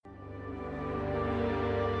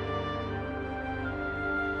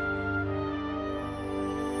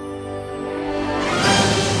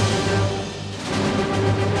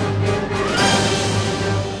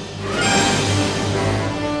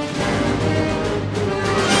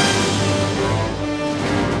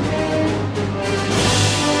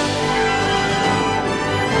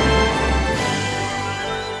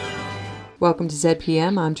Welcome to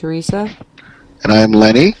ZPM. I'm Teresa. And I'm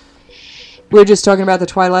Lenny. We're just talking about the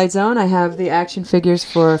Twilight Zone. I have the action figures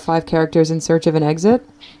for 5 characters in search of an exit.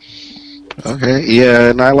 Okay, yeah,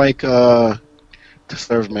 and I like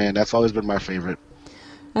Disturbed Man. That's always been my favorite.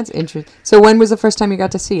 That's interesting. So when was the first time you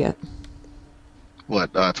got to see it?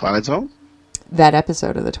 What, Twilight Zone? That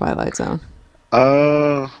episode of the Twilight Zone.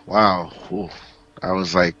 Wow. Ooh. I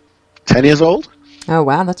was like 10 years old. Oh,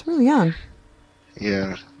 wow, that's really young.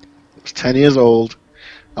 Yeah, I was 10 years old.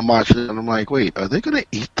 I'm watching it, and I'm like, wait, are they going to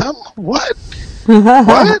eat them? What?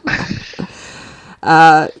 What?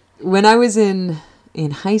 When I was in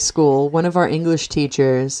high school, one of our English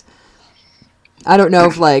teachers, I don't know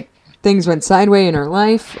if, like, things went sideways in her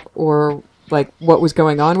life or, like, what was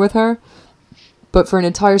going on with her, but for an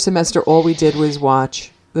entire semester, all we did was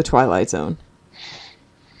watch The Twilight Zone.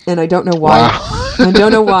 And I don't know why. Wow. I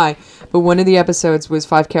don't know why, but one of the episodes was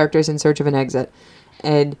 5 characters in search of an exit.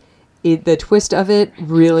 And the twist of it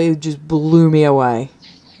really just blew me away.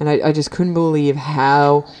 And I just couldn't believe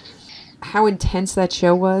how intense that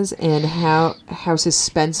show was and how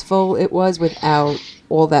suspenseful it was without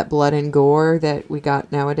all that blood and gore that we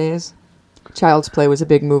got nowadays. Child's Play was a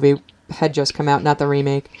big movie, had just come out, not the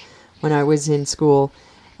remake, when I was in school,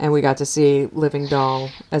 and we got to see Living Doll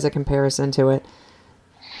as a comparison to it.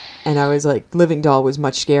 And I was like, Living Doll was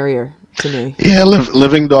much scarier to me. Yeah,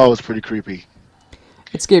 Living Doll was pretty creepy.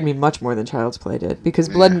 It scared me much more than Child's Play did, because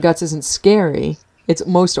blood and guts isn't scary. It's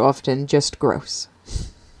most often just gross.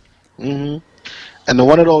 Mm-hmm. And the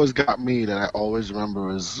one that always got me that I always remember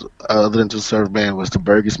was, other than Disturbed Man, was the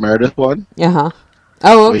Burgess Meredith one. Uh-huh.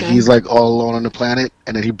 Oh, okay. Where he's like all alone on the planet,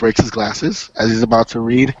 and then he breaks his glasses as he's about to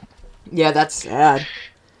read. Yeah, that's sad.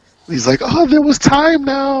 He's like, oh, there was time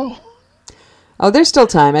now. Oh, there's still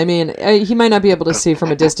time. I mean, he might not be able to see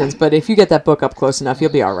from a distance, but if you get that book up close enough,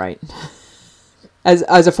 you'll be all right.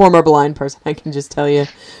 As a former blind person, I can just tell you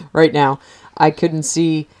right now, I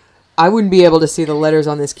wouldn't be able to see the letters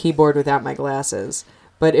on this keyboard without my glasses.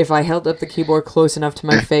 But if I held up the keyboard close enough to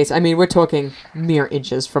my face, I mean, we're talking mere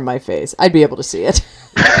inches from my face, I'd be able to see it.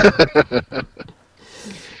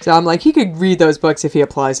 So I'm like, he could read those books if he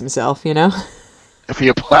applies himself, you know? If he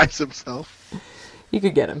applies himself. You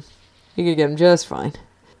could get him. You could get him just fine.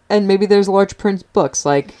 And maybe there's large print books.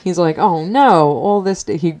 Like, he's like, oh no, all this...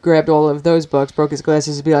 He grabbed all of those books, broke his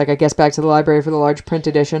glasses, and be like, I guess back to the library for the large print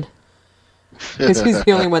edition. Because he's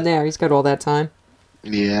the only one there. He's got all that time.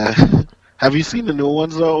 Yeah. Have you seen the new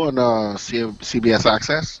ones, though, on CBS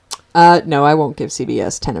Access? No, I won't give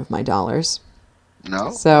CBS 10 of my dollars.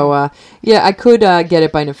 No? So, yeah, I could get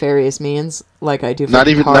it by nefarious means, like I do for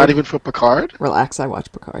Picard. Not even for Picard? Relax, I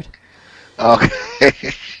watch Picard. Okay.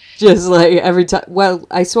 Just like every time. Well,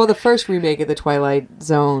 I saw the first remake of The Twilight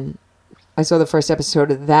Zone. I saw the first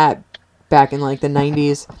episode of that back in like the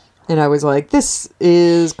 90s, and I was like, "This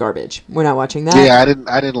is garbage. We're not watching that." Yeah,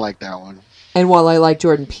 I didn't like that one. And while I like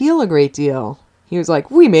Jordan Peele a great deal, he was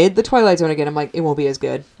like, "We made The Twilight Zone again." I'm like, "It won't be as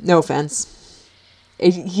good." No offense.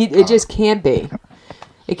 It just can't be.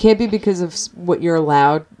 It can't be because of what you're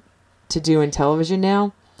allowed to do in television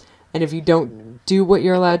now. And if you don't do what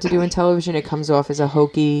you're allowed to do in television, it comes off as a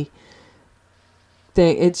hokey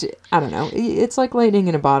thing. I don't know. It's like lightning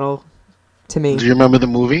in a bottle to me. Do you remember the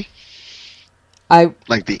movie?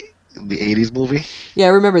 Like the 80s movie? Yeah, I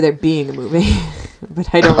remember there being a movie,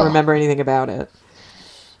 but I don't remember anything about it.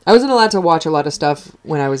 I wasn't allowed to watch a lot of stuff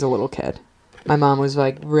when I was a little kid. My mom was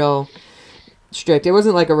like real strict. It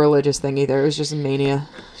wasn't like a religious thing either. It was just a mania.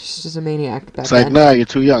 She's just a maniac back then. It's like, nah, you're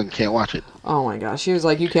too young. Can't watch it. Oh my gosh. She was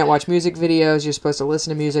like, you can't watch music videos. You're supposed to listen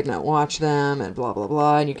to music, not watch them, and blah, blah,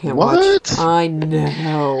 blah. And you can't watch... I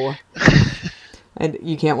know. And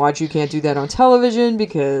you can't do that on television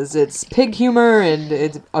because it's pig humor and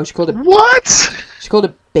it's... Oh, she called it... What? She called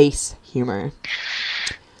it base humor.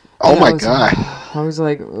 Oh my God. I was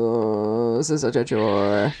like, oh, this is such a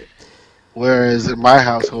chore. Whereas in my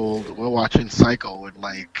household, we're watching Psycho and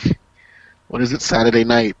like, what is it, Saturday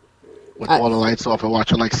night with all the lights off and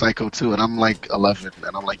watching like Psycho 2, and I'm like 11,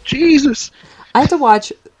 and I'm like, Jesus. I had to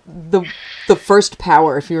watch the first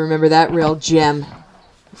Power, if you remember that real gem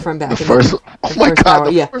from back in the day. Oh my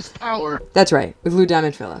God, the first Power. That's right, with Lou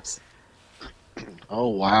Diamond Phillips. Oh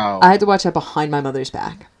wow. I had to watch that behind my mother's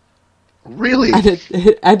back. Really?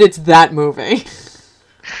 And it's that movie.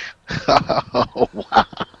 Oh wow.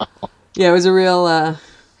 Yeah, it was a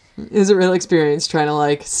real experience trying to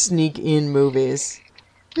like sneak in movies.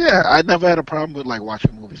 Yeah, I never had a problem with like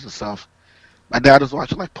watching movies and stuff. My dad was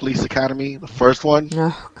watching like Police Academy, the first one.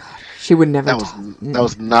 Oh God, she would never. That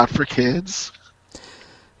was not for kids.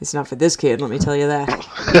 It's not for this kid, let me tell you that.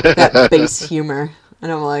 That base humor,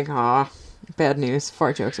 and I'm like, Bad news.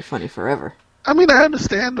 Fart jokes are funny forever. I mean, I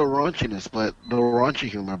understand the raunchiness, but the raunchy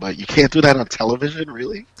humor, but you can't do that on television,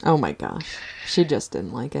 really? Oh my gosh. She just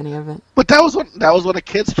didn't like any of it. But that was on a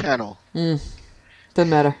kids channel. Doesn't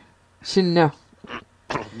matter. She didn't know.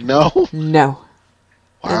 No? No.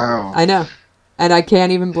 Wow. I know. And I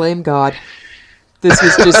can't even blame God. This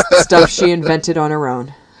was just stuff she invented on her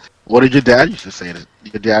own. What did your dad used to say? That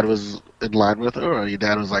your dad was in line with her, or your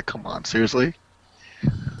dad was like, come on, seriously?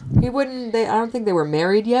 He wouldn't, I don't think they were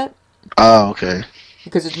married yet. Oh, okay.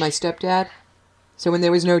 Because it's my stepdad. So when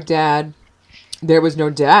there was no dad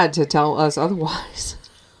to tell us otherwise.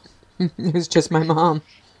 It was just my mom.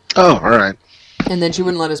 Oh, all right. And then she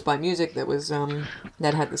wouldn't let us buy music that was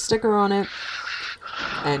that had the sticker on it.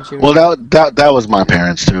 And she Well, that was my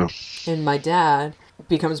parents too. And my dad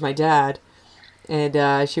becomes my dad.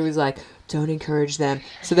 And she was like, don't encourage them.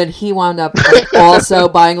 So then he wound up also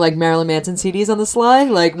buying like Marilyn Manson CDs on the sly.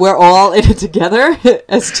 Like, we're all in it together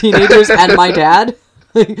as teenagers and my dad.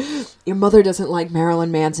 Like, your mother doesn't like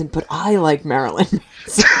Marilyn Manson, but I like Marilyn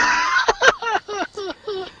Manson.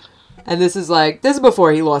 And this is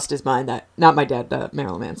before he lost his mind. Not my dad,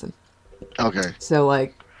 Marilyn Manson. Okay. So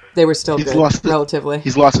like, they were still good, relatively.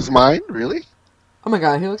 He's lost his mind? Really? Oh my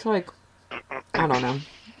god, he looks like, I don't know.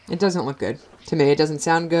 It doesn't look good. To me, it doesn't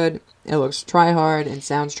sound good. It looks try-hard and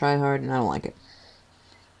sounds try-hard, and I don't like it.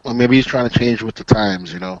 Well, maybe he's trying to change with the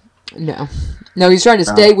times, you know? No. No, he's trying to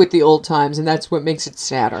stay with the old times, and that's what makes it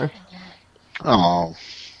sadder. Oh,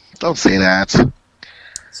 don't say that.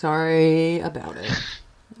 Sorry about it.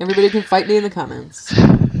 Everybody can fight me in the comments.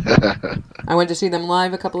 I went to see them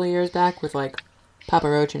live a couple of years back with, like, Papa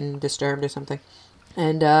Roach and Disturbed or something.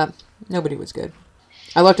 And nobody was good.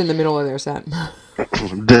 I left in the middle of their set.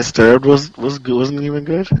 Disturbed was good, wasn't even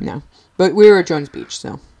good? No. But we were at Jones Beach,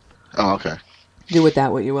 so. Oh, okay. Do with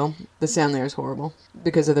that what you will. The sound there is horrible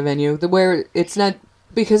because of the venue.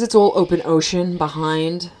 Because it's all open ocean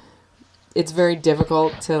behind, it's very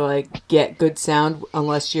difficult to, like, get good sound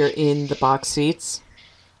unless you're in the box seats.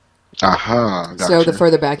 Gotcha. So the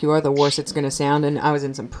further back you are, the worse it's going to sound, and I was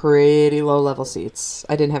in some pretty low-level seats.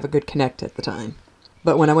 I didn't have a good connect at the time.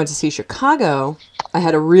 But when I went to see Chicago, I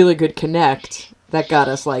had a really good connect that got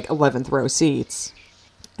us, like, 11th row seats.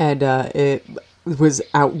 And it was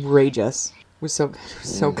outrageous. It was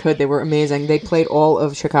so good. They were amazing. They played all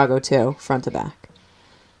of Chicago, too, front to back.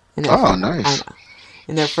 Nice.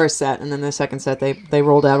 In their first set, and then their second set, they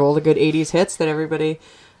rolled out all the good 80s hits that everybody,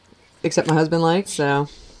 except my husband, liked, so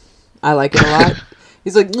I like it a lot.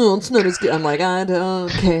 He's like, no, it's not as good. I'm like, I don't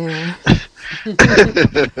care.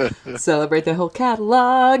 Celebrate the whole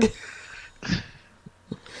catalog.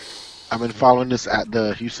 I've been following this at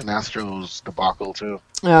the Houston Astros debacle, too.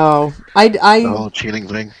 Oh, the whole cheating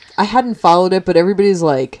thing. I hadn't followed it, but everybody's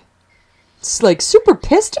like super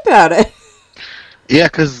pissed about it. Yeah,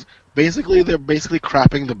 because they're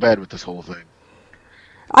crapping the bed with this whole thing.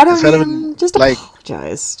 I don't just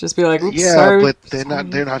apologize. Just be like, oops, yeah, sorry. But they're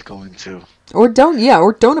not going to. Or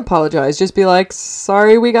don't apologize. Just be like,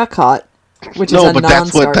 sorry, we got caught. Which is a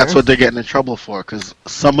non-starter. that's what they're getting in trouble for. Because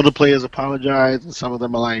some of the players apologize, and some of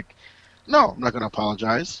them are like, no, I'm not going to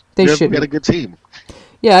apologize. They should get a good team.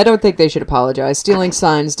 Yeah, I don't think they should apologize. Stealing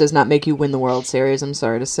signs does not make you win the World Series, I'm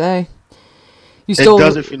sorry to say. It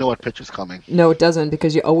does if you know what pitch is coming. No, it doesn't,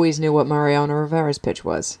 because you always knew what Mariano Rivera's pitch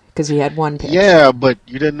was, because he had one pitch. Yeah, but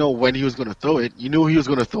you didn't know when he was going to throw it. You knew he was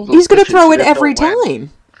going to throw those He's going to throw it pitches. every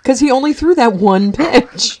time, because he only threw that one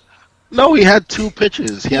pitch. No, he had two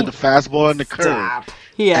pitches. He had the fastball and the curve. Stop.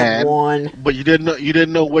 He had one. But you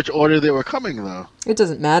didn't know which order they were coming, though. It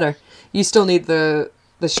doesn't matter. You still need the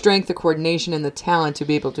strength, the coordination, and the talent to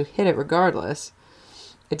be able to hit it regardless.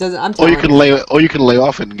 It doesn't. Or you can lay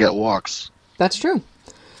off and get walks. That's true.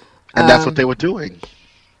 And that's what they were doing.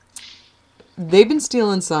 They've been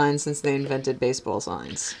stealing signs since they invented baseball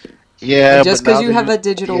signs. Yeah, and just because you have a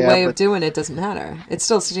digital way of doing it doesn't matter. It's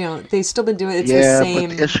still, they've still been doing it. It's the same.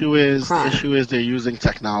 But the issue is they're using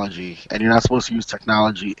technology, and you're not supposed to use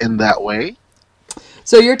technology in that way.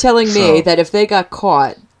 So you're telling me that if they got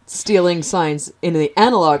caught stealing signs in the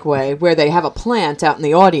analog way, where they have a plant out in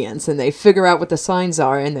the audience and they figure out what the signs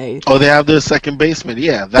are and they have their second baseman,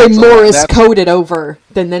 they Morse code it over,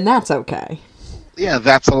 then that's okay. Yeah,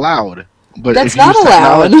 that's allowed. But that's not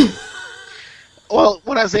allowed. Well,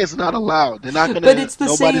 when I say it's not allowed, they're not going to. But it's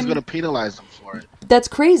nobody's going to penalize them for it. That's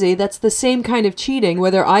crazy. That's the same kind of cheating,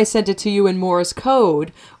 whether I sent it to you in Morse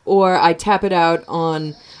code or I tap it out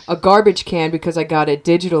on a garbage can because I got it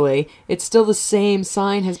digitally. It's still the same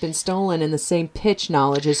sign has been stolen and the same pitch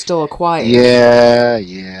knowledge is still acquired.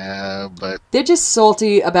 Yeah, but they're just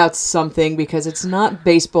salty about something because it's not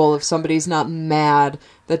baseball if somebody's not mad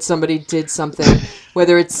that somebody did something,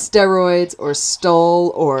 whether it's steroids or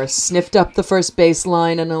stole or sniffed up the first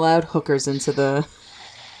baseline and allowed hookers into the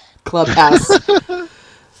clubhouse.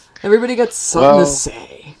 Everybody got something to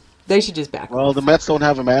say. They should just back Well, off. the Mets don't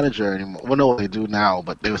have a manager anymore. Well, no, they do now,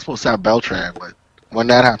 but they were supposed to have Beltran, but when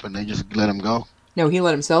that happened, they just let him go. No, he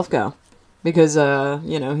let himself go. Because,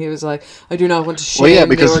 he was like, I do not want to shame Well, yeah, the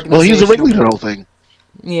because, organizational... he was a ringleader of the whole thing.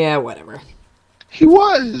 Yeah, whatever. He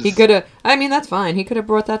was. He could have... I mean, that's fine. He could have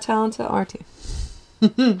brought that talent to our team.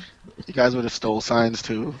 You guys would have stole signs,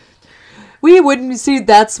 too. We wouldn't see.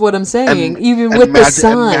 That's what I'm saying. Even with the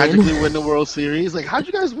sign, and magically win the World Series. Like, how'd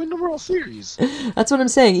you guys win the World Series? That's what I'm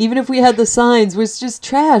saying. Even if we had the signs, it's just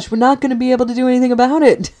trash. We're not going to be able to do anything about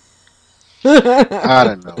it. I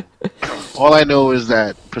don't know. All I know is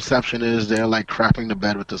that perception is they're like crapping the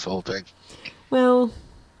bed with this whole thing. Well,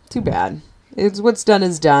 too bad. It's what's done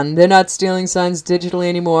is done. They're not stealing signs digitally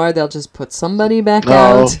anymore. They'll just put somebody back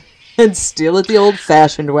out and steal it the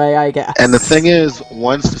old-fashioned way, I guess. And the thing is,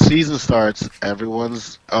 once the season starts,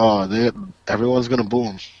 everyone's gonna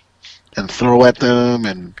boom and throw at them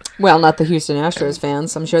and. Well, not the Houston Astros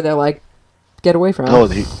fans. I'm sure they're like, get away from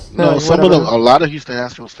them. No, some of them. A lot of Houston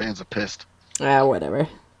Astros fans are pissed. Whatever.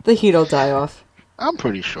 The heat will die off. I'm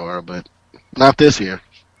pretty sure, but not this year.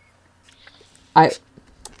 I'm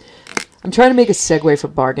trying to make a segue for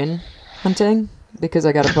bargain hunting because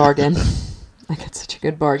I got a bargain. I got such a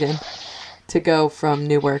good bargain to go from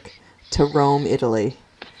Newark to Rome, Italy,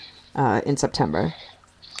 in September.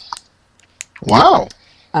 Wow.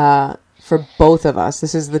 For both of us.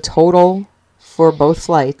 This is the total for both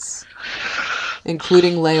flights,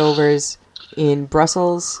 including layovers in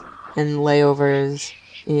Brussels and layovers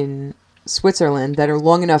in Switzerland that are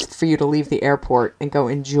long enough for you to leave the airport and go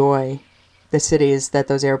enjoy the cities that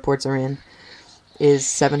those airports are in, is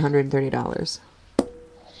 $730.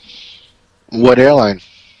 What airline?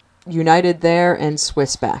 United there and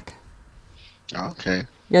Swiss back. Okay.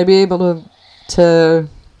 You gotta be able to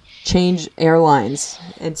change airlines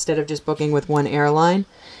instead of just booking with one airline.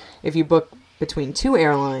 If you book between two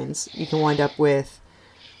airlines, you can wind up with...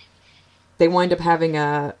 They wind up having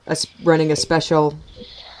running a special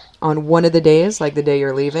on one of the days, like the day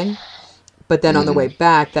you're leaving. But then on the way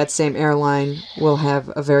back, that same airline will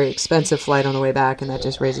have a very expensive flight on the way back, and that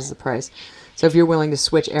just raises the price. So if you're willing to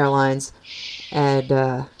switch airlines,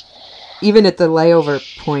 and even at the layover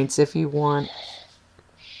points, if you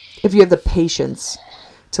have the patience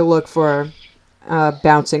to look for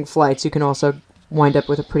bouncing flights, you can also wind up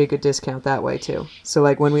with a pretty good discount that way too. So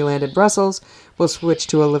like when we land in Brussels, we'll switch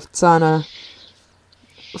to a Lufthansa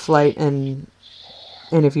flight, and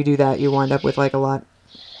if you do that, you wind up with like a lot.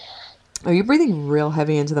 Are you breathing real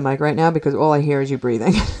heavy into the mic right now? Because all I hear is you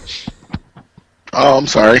breathing. Oh, I'm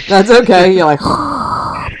sorry. That's okay. You're like,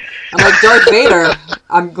 I'm like Darth Vader.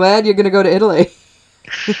 I'm glad you're going to go to Italy.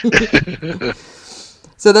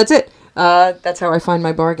 So that's it. That's how I find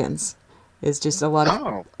my bargains. It's just a lot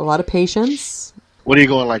of patience. What are you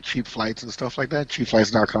going, like cheap flights and stuff like that?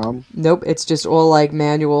 Cheapflights.com? Nope. It's just all like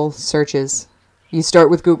manual searches. You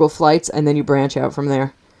start with Google Flights and then you branch out from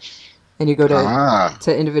there. And you go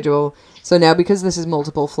to individual. So now because this is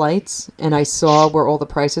multiple flights and I saw where all the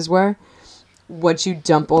prices were, once you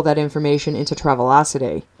dump all that information into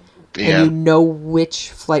Travelocity and you know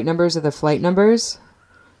which flight numbers are the flight numbers,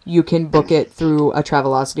 you can book it through a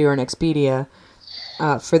Travelocity or an Expedia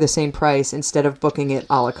for the same price instead of booking it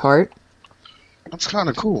a la carte. That's kind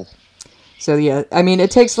of cool. So yeah, I mean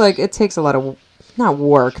it takes a lot of not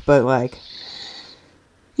work, but like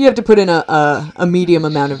you have to put in a medium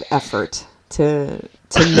amount of effort to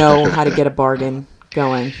know how to get a bargain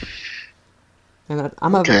going. And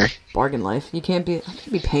I'm a bargain life. I can't be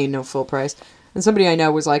paying no full price. And somebody I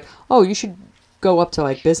know was like, "Oh, you should go up to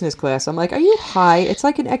like business class." I'm like, "Are you high? It's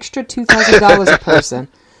like an extra $2,000 a person."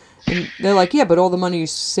 And they're like, "Yeah, but all the money you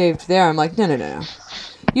saved there." I'm like, No.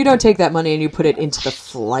 You don't take that money and you put it into the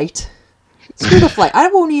flight. Screw the flight. I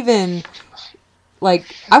won't even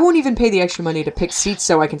pay the extra money to pick seats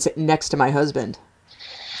so I can sit next to my husband.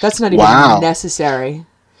 That's not even necessary.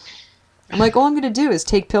 I'm like, all I'm going to do is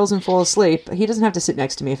take pills and fall asleep. He doesn't have to sit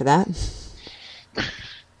next to me for that.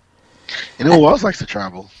 You know who else likes to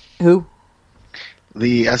travel? Who?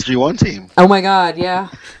 The SG1 team. Oh my God, yeah.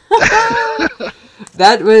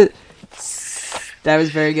 That was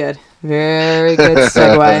very good. Very good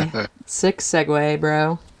segue. Sick segue,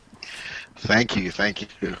 bro. Thank you.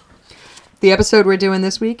 The episode we're doing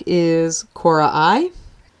this week is Cor-Ai.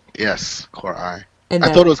 Yes, Cor-Ai. And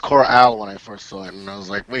I thought it was Cor-Al when I first saw it, and I was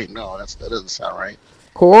like, wait, no, that doesn't sound right.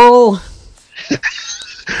 Coral.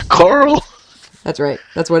 Coral? That's right.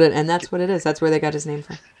 That's what it is. That's where they got his name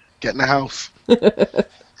from. Get in the house.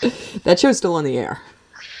 That show's still on the air.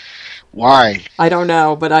 Why? I don't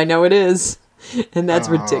know, but I know it is. And that's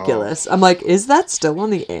Oh. ridiculous. I'm like, is that still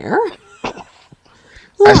on the air?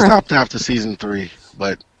 I stopped after season 3,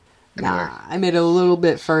 but anyway. Nah, I made it a little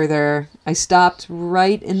bit further. I stopped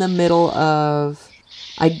right in the middle of,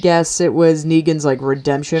 I guess it was Negan's like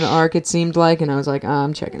redemption arc, it seemed like, and I was like,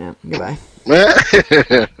 I'm checking out. Goodbye.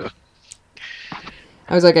 I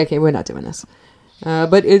was like, okay, we're not doing this.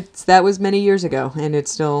 But that was many years ago, and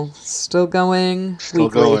it's still going Still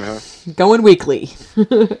weekly. going, huh? Going weekly.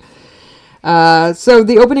 So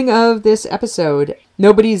the opening of this episode,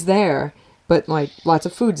 nobody's there, but like lots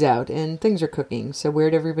of food's out and things are cooking. So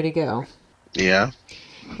where'd everybody go? Yeah.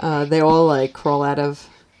 They all like crawl out of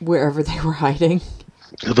wherever they were hiding.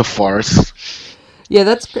 The forest. Yeah,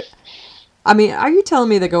 that's good. I mean, are you telling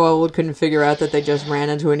me the Goa'uld couldn't figure out that they just ran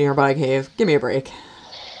into a nearby cave? Give me a break.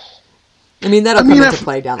 I mean, that'll come into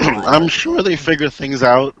play down the line. I'm sure they figure things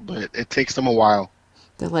out, but it takes them a while.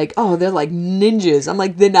 They're like, oh, they're like ninjas. I'm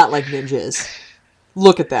like, they're not like ninjas.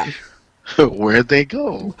 Look at them. Where'd they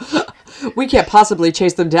go? We can't possibly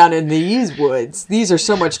chase them down in these woods. These are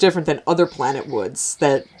so much different than other planet woods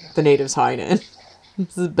that the natives hide in.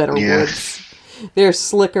 This is better woods. They're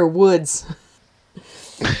slicker woods.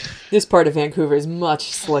 This part of Vancouver is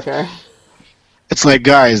much slicker. It's like,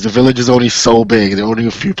 guys, the village is only so big. There are only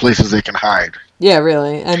a few places they can hide. Yeah,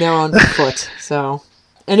 really. And they're on foot, so...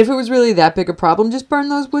 And if it was really that big a problem, just burn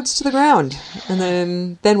those woods to the ground. And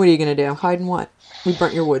then what are you going to do? Hide in what? We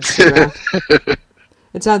burnt your woods to the ground.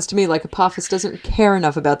 It sounds to me like Apophis doesn't care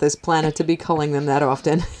enough about this planet to be culling them that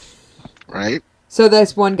often. Right? So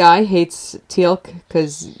this one guy hates Teal'c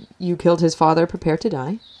because you killed his father. Prepare to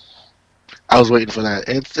die. I was waiting for that.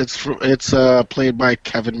 It's played by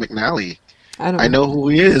Kevin McNally. I know who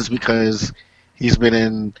he is because he's been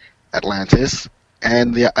in Atlantis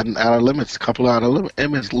and the Outer Limits, a couple of Outer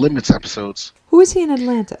Limits episodes. Who is he in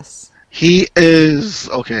Atlantis? He is,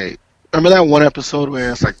 okay, remember that one episode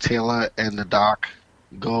where it's like Taylor and the Doc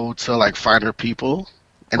go to like find her people,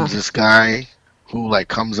 and this guy who like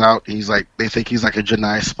comes out, he's like, they think he's like a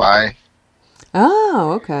Janai spy.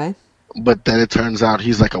 Oh, okay. But then it turns out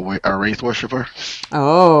he's like a Wraith worshiper.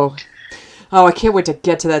 Oh, I can't wait to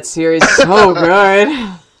get to that series. So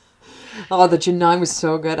good. Oh, the Janai was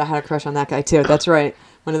so good. I had a crush on that guy too. That's right.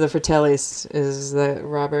 One of the Fratellis is the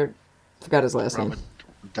Robert. Forgot his last name.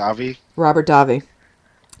 Davi. Robert Davi.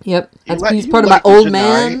 Yep, he's part of like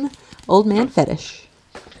my old man fetish.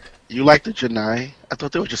 You like the Janai? I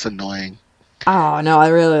thought they were just annoying. Oh no, I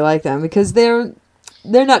really like them because they're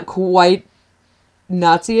not quite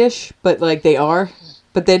Nazi-ish, but like they are.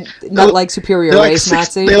 But they're not like superior race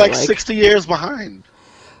Nazi. They're like 60 years behind.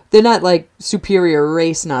 They're not like superior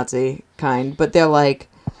race Nazi kind, but they're like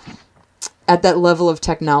at that level of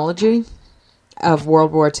technology of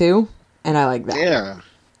World War II, and I like that. Yeah.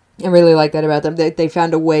 I really like that about them. They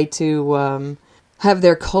found a way to have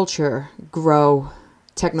their culture grow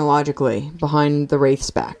technologically behind the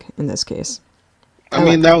Wraith's back, in this case. I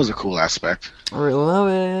mean, that was a cool aspect. I really love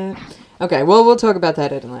it. Okay, well, we'll talk about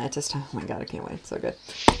that at Atlantis time. Oh my god, I can't wait. So good.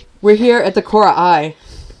 We're here at the Cor-Ai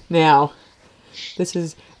now. This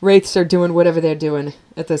is... Wraiths are doing whatever they're doing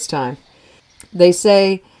at this time. They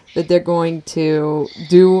say that they're going to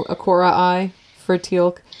do a Cor-Ai for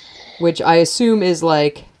Teal'c, which I assume is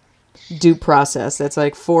like due process. That's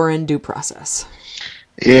like foreign due process.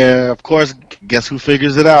 Yeah, of course. Guess who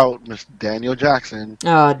figures it out? Mr. Daniel Jackson.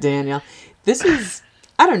 Oh, Daniel. This is...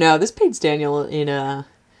 I don't know. This paints Daniel in a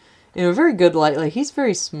very good light. Like, he's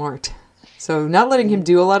very smart. So not letting him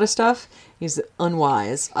do a lot of stuff, he's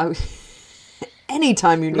unwise.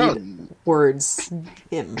 Anytime you need words,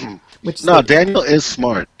 him. Daniel is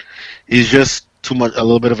smart. He's just a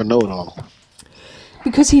little bit of a know-it-all.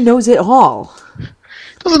 Because he knows it all.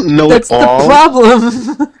 Doesn't know That's it all. the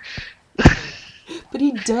problem. But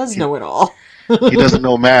he does know it all. He doesn't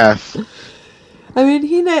know math. I mean,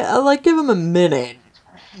 give him a minute.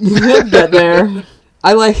 He'll get there.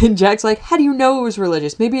 And Jack's like, how do you know it was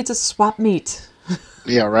religious? Maybe it's a swap meet.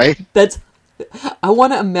 Yeah, right? I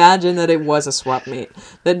want to imagine that it was a swap meet.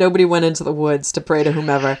 That nobody went into the woods to pray to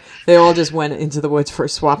whomever. They all just went into the woods for a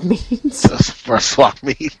swap meet. For a swap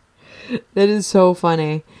meet. That is so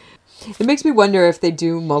funny. It makes me wonder if they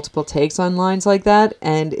do multiple takes on lines like that,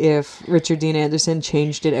 and if Richard Dean Anderson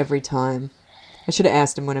changed it every time. I should have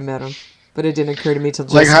asked him when I met him, but it didn't occur to me till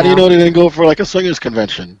just now. Like, how do you know they didn't go for, like, a swingers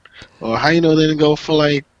convention? Or how do you know they didn't go for,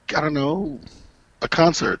 like, I don't know, a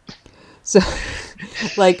concert? So,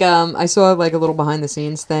 I saw, like, a little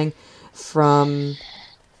behind-the-scenes thing from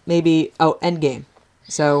Endgame.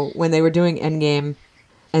 So, when they were doing Endgame,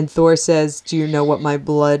 And Thor says, "Do you know what my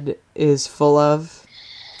blood is full of?"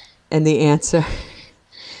 And the answer,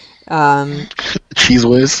 Cheese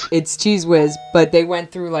Whiz. it's Cheese Whiz. But they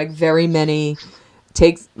went through like very many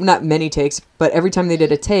takes, not many takes, but every time they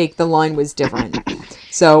did a take, the line was different.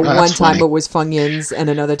 So one time it was Funyuns, and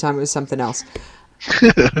another time it was something else.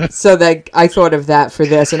 So that I thought of that for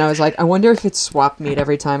this, and I was like, I wonder if it's swap meat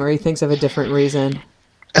every time, or he thinks of a different reason.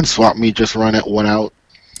 And swap meat just run it one out.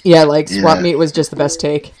 Yeah, like swap meat was just the best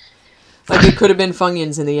take. Like it could have been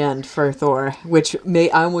Funyuns in the end for Thor, which I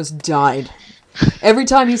almost died. Every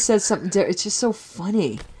time he says something, it's just so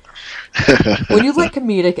funny. When you let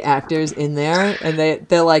comedic actors in there and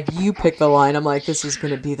they're like, you pick the line, I'm like, this is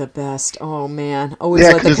going to be the best. Oh man, always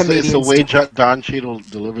let the comedians. It's the way Don Cheadle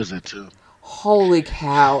delivers it too. Holy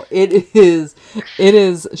cow! It is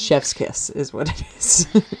chef's kiss, is what it is.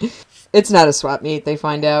 It's not a swap meet. They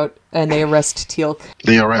find out and they arrest Teal'c.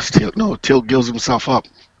 No, Teal'c gives himself up.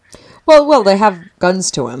 Well, they have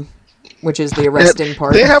guns to him, which is the arresting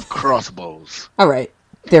part. They have crossbows. All right,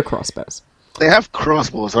 they're crossbows. They have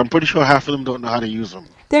crossbows. I'm pretty sure half of them don't know how to use them.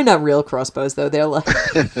 They're not real crossbows, though. They're like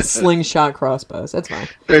slingshot crossbows. That's fine.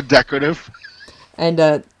 They're decorative.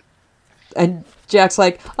 And Jack's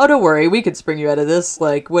like, oh, don't worry. We could spring you out of this.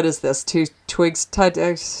 Like, what is this? 2 twigs tied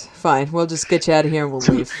to... Fine. We'll just get you out of here and we'll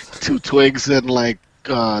leave. 2 twigs and, like,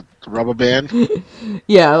 rubber band.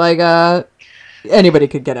 Yeah, like, anybody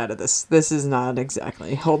could get out of this. This is not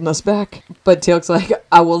exactly holding us back. But Teal'c's like,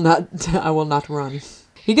 I will not run.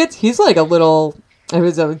 He's like a little...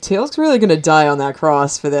 Teal'c's really going to die on that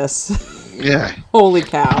cross for this. Yeah. Holy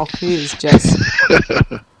cow. He's just...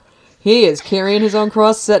 He is carrying his own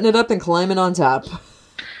cross, setting it up, and climbing on top.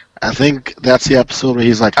 I think that's the episode where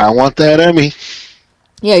he's like, I want that Emmy.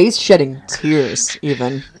 Yeah, he's shedding tears,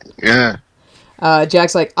 even. Yeah.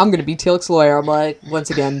 Jack's like, I'm going to be Teal'c's lawyer. I'm like, once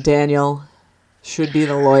again, Daniel should be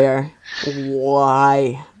the lawyer.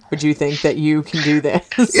 Why would you think that you can do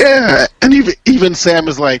this? Yeah, and even Sam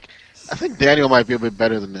is like, I think Daniel might be a bit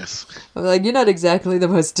better than this. I'm like, you're not exactly the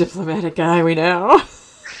most diplomatic guy we know.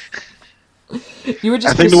 You were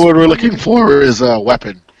just I think the word we're looking for is a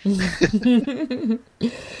weapon.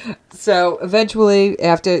 So eventually,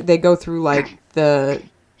 after they go through like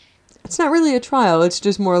it's not really a trial. It's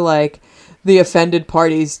just more like the offended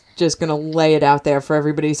party's just gonna lay it out there for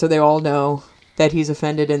everybody, so they all know that he's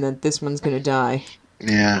offended and that this one's gonna die.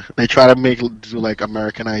 Yeah, they try to do like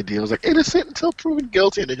American Ideals, like innocent until proven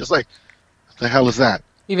guilty, and they're just like, what the hell is that?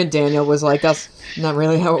 Even Daniel was like, that's not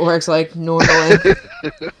really how it works. Like, normally,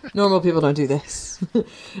 normal people don't do this. And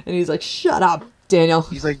he's like, shut up, Daniel.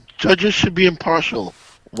 He's like, judges should be impartial.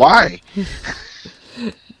 Why?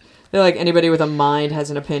 They're like, anybody with a mind has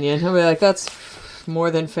an opinion. And we're like, that's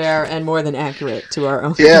more than fair and more than accurate to our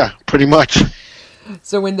own. Yeah, pretty much.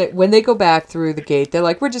 So when they go back through the gate, they're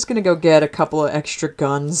like, we're just going to go get a couple of extra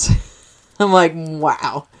guns. I'm like,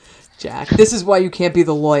 wow. Jack, this is why you can't be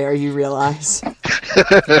the lawyer, you realize.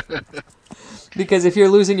 Because if you're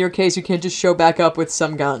losing your case, you can't just show back up with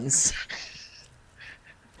some guns.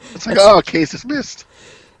 It's like, oh, case dismissed.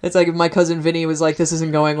 It's like if my cousin Vinny was like, this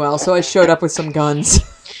isn't going well, so I showed up with some guns.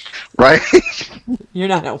 Right? You're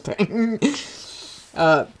not helping.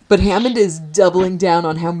 But Hammond is doubling down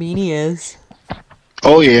on how mean he is.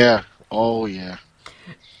 Oh, yeah. Oh, yeah.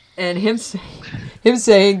 And him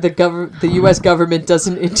saying the U.S. government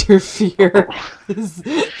doesn't interfere.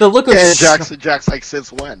 The look of Jack's like,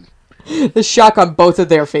 since when? The shock on both of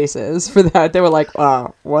their faces for that. They were like,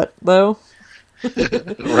 what though?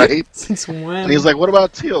 Right? Since when? And he's like, what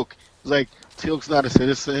about Teal'c? He's like, Teal'c's not a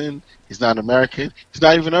citizen. He's not an American. He's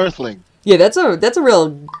not even Earthling. Yeah, that's a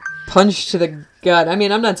real punch to the gut. I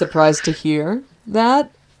mean, I'm not surprised to hear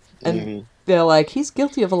that. And they're like, he's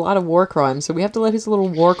guilty of a lot of war crimes, so we have to let his little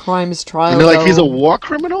war crimes trial And they're like, go. he's a war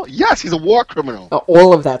criminal? Yes, he's a war criminal.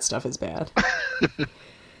 All of that stuff is bad.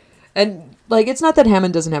 And, like, it's not that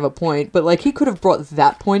Hammond doesn't have a point, but, like, he could have brought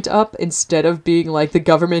that point up instead of being like, the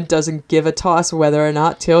government doesn't give a toss whether or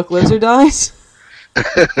not Teal'c lives or dies.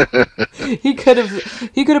 He could have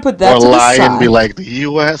put that to the side. Or lie and be like, the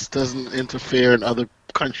U.S. doesn't interfere in other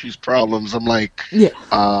countries' problems. I'm like,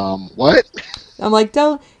 what? I'm like,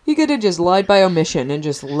 he could have just lied by omission and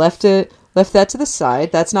just left that to the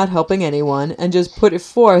side. That's not helping anyone. And just put it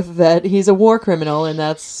forth that he's a war criminal and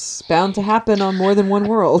that's bound to happen on more than one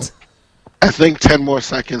world. I think 10 more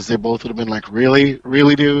seconds, they both would have been like, really?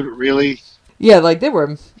 Really, dude? Really? Yeah, like, they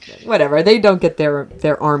were, whatever. They don't get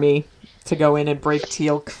their army to go in and break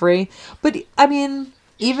Teal'c free. But, I mean,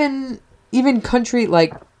 even country,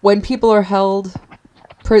 like, when people are held,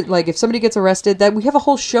 like, if somebody gets arrested, that we have a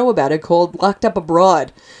whole show about it called Locked Up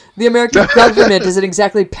Abroad. The American government isn't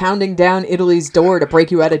exactly pounding down Italy's door to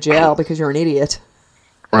break you out of jail because you're an idiot.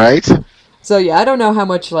 Right? So, yeah, I don't know how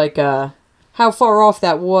much, like, how far off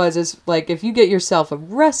that was. Is like, if you get yourself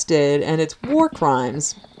arrested and it's war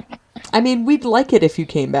crimes, I mean, we'd like it if you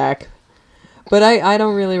came back. But I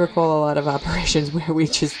don't really recall a lot of operations where we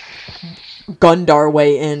just gunned our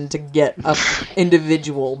way in to get an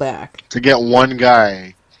individual back. To get one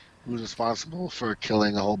guy who's responsible for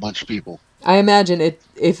killing a whole bunch of people. I imagine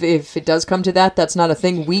if it does come to that, that's not a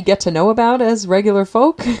thing we get to know about as regular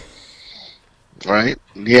folk. Right?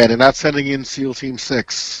 Yeah, they're not sending in SEAL Team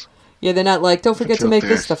 6. Yeah, they're not like, don't forget to make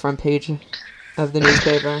this the front page of the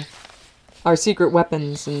newspaper. Our secret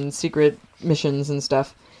weapons and secret missions and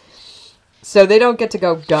stuff. So they don't get to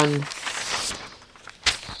go gun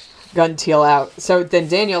Teal out. So then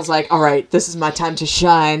Daniel's like, all right, this is my time to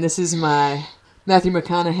shine. This is my Matthew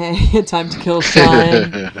McConaughey time to kill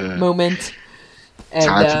shine moment. And,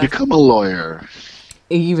 time to become a lawyer.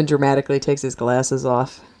 He even dramatically takes his glasses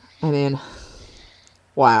off. I mean,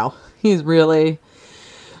 wow. He's really...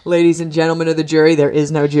 Ladies and gentlemen of the jury, there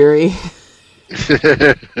is no jury.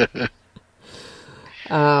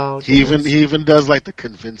 Oh, he even does like the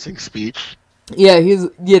convincing speech. Yeah,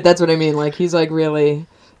 that's what I mean. Like he's like really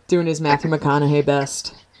doing his Matthew McConaughey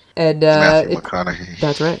best. And Matthew McConaughey.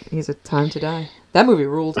 That's right. He's a Time to Die. That movie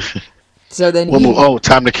ruled. So then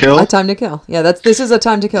Time to Kill? A Time to Kill. Yeah, this is a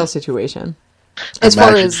Time to Kill situation. As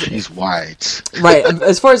far as he's white. Right.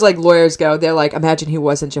 As far as like lawyers go, they're like, imagine he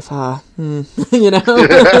wasn't Jafar. You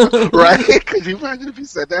know? Right? Could you imagine if he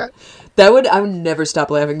said that? I would never stop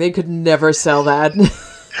laughing. They could never sell that.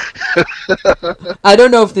 I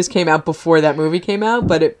don't know if this came out before that movie came out,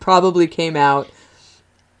 but it probably came out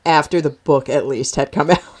after the book at least had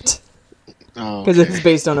come out. Because it's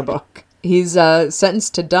based on a book. He's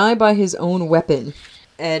sentenced to die by his own weapon.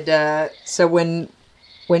 And so when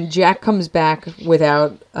Jack comes back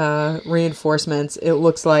without reinforcements, it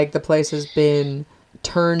looks like the place has been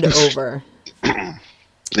turned over.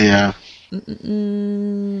 Yeah.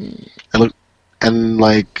 And they're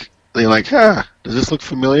like, does this look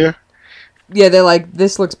familiar? Yeah, they're like,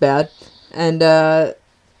 this looks bad. And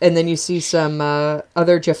then you see some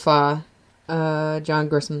other Jaffa, John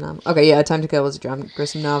Grisham novel. Okay, yeah, Time to Kill was a John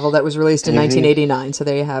Grisham novel that was released in 1989, so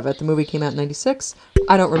there you have it. The movie came out in 96.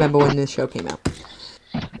 I don't remember when this show came out.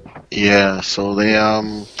 Yeah, so they,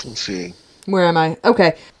 let's see. Where am I?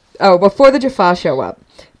 Okay. Oh, before the Jaffa show up,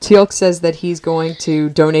 Teal'c says that he's going to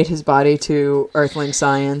donate his body to Earthling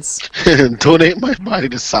Science. Donate my body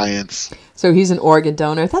to science. So he's an organ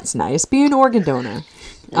donor. That's nice. Be an organ donor.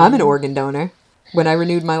 I'm an organ donor. When I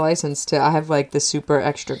renewed my license I have like the super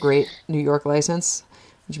extra great New York license,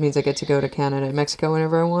 which means I get to go to Canada and Mexico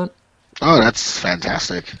whenever I want. Oh, that's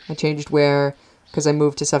fantastic. I changed because I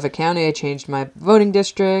moved to Suffolk County, I changed my voting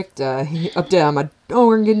district. Updated, I'm an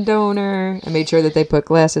organ donor. I made sure that they put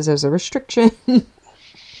glasses as a restriction.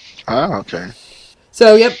 Oh, okay.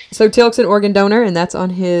 So, yep. So, Teal'c's an organ donor, and that's on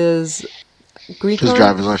his Greek His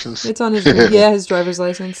driver's license? It's on his, his driver's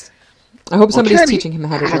license. I hope somebody's teaching him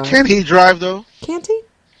how to drive. Can't he drive, though? Can't he?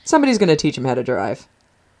 Somebody's going to teach him how to drive.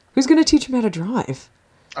 Who's going to teach him how to drive?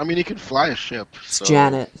 I mean, he can fly a ship. It's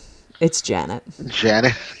Janet. It's Janet.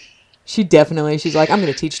 Janet? She's like, I'm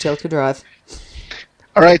going to teach Teal'c to drive.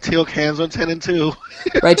 All right, Teal'c, hands on 10 and 2.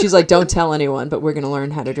 Right, she's like, don't tell anyone, but we're going to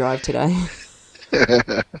learn how to drive today.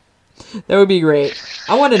 That would be great.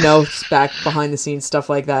 I want to know back behind the scenes stuff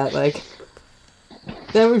like that. Like,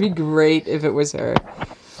 that would be great if it was her.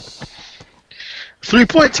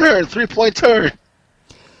 3-point turn.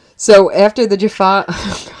 So after the Jaffa,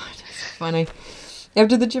 oh god, it's funny.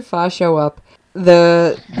 After the Jaffa show up,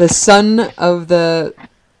 the son of the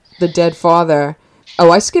dead father.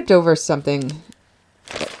 Oh, I skipped over something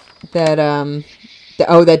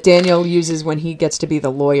that Daniel uses when he gets to be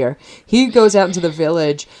the lawyer. He goes out into the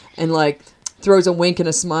village and like throws a wink and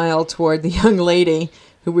a smile toward the young lady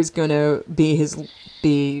who was gonna be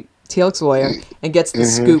Teal'c's lawyer, and gets the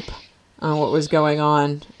scoop on what was going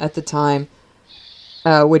on at the time,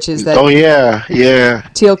 which is that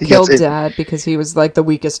Teal'c killed Dad because he was like the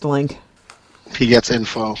weakest link. He gets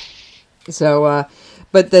info. So,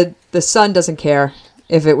 but the son doesn't care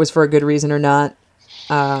if it was for a good reason or not.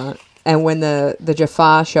 And when the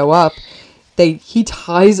Jaffa show up, he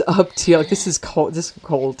ties up Teal'c. This is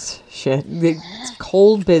cold shit. It's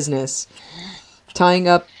cold business. Tying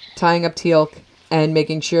up Teal'c and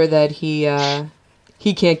making sure that he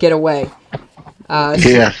can't get away.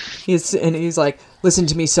 He's like, listen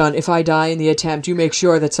to me, son. If I die in the attempt, you make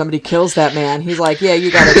sure that somebody kills that man. He's like, yeah,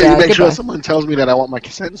 you got it, Dad. Make sure someone tells me that I want my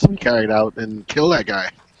sentence to be carried out and kill that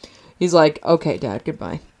guy. He's like, okay, Dad,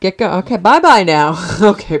 goodbye. Get go. Okay, bye-bye now.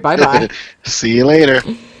 Okay, bye-bye. See you later.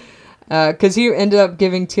 Because he ended up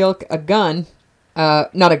giving Teal'c a gun.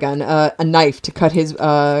 Not a gun, a knife to cut his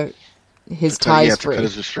ties To free. cut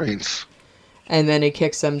his restraints. And then he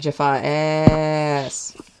kicks some Jaffa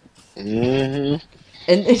ass. Mm-hmm.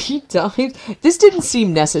 And he died. This didn't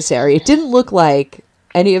seem necessary. It didn't look like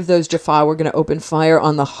any of those Jaffa were going to open fire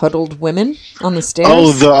on the huddled women on the stairs.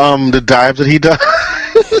 Oh, the dive that he done.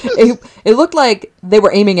 It looked like they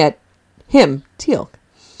were aiming at him, Teal'c.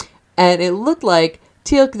 And it looked like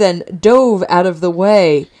Teal'c then dove out of the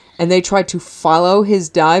way, and they tried to follow his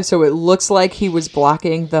dive, so it looks like he was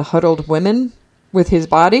blocking the huddled women with his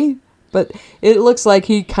body. But it looks like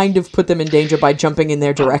he kind of put them in danger by jumping in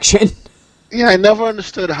their direction. Yeah, I never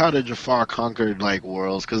understood how the Jafar conquered like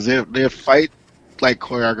worlds, because their fight like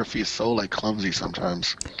choreography is so like clumsy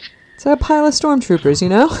sometimes. It's a pile of stormtroopers, you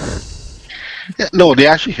know? Yeah, no, they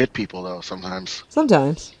actually hit people though sometimes.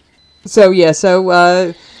 Sometimes. So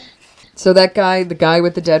that guy, the guy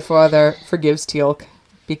with the dead father, forgives Teal'c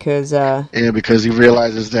because because he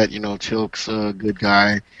realizes that Teal'c's a good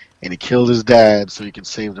guy, and he killed his dad so he can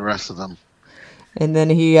save the rest of them. And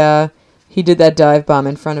then he did that dive bomb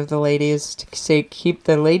in front of the ladies to keep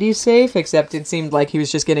the ladies safe, except it seemed like he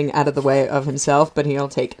was just getting out of the way of himself, but he'll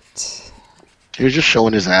take it. He was just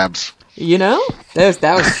showing his abs. You know? That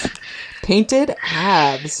was painted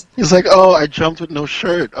abs. He's like, oh, I jumped with no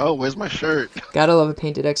shirt. Oh, where's my shirt? Gotta love a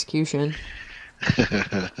painted execution.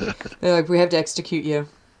 They're like, we have to execute you.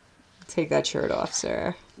 Take that shirt off,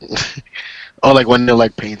 sir. Oh, like when they're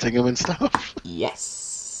like painting him and stuff?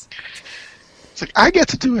 Yes. It's like, I get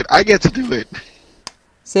to do it. I get to do it.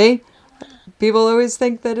 See? People always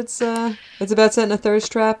think that it's about setting a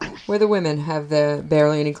thirst trap where the women have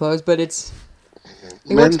barely any clothes, but it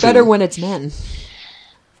works better when it's men.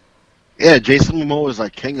 Yeah, Jason Momoa is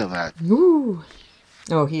like king of that. Ooh.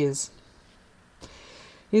 Oh, he is.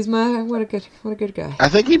 He's what a good guy. I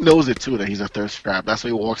think he knows it too, that he's a thirst trap. That's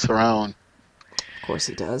why he walks around. Of course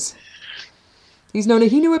he does. He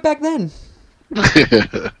knew it back then.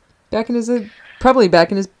 Probably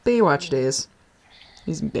back in his Baywatch days.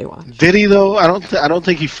 He's in Baywatch. Did he though? I don't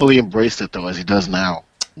think he fully embraced it though, as he does now.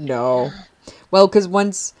 No. Well, because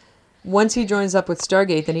once he joins up with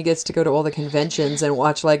Stargate, then he gets to go to all the conventions and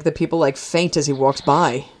watch like the people like faint as he walks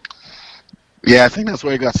by. Yeah, I think that's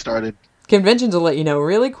where he got started. Conventions will let you know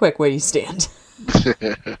really quick where you stand.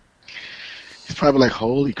 He's probably like,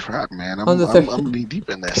 holy crap, man, I'm knee deep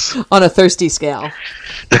in this. On a thirsty scale.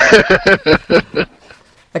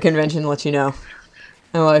 A convention lets you know.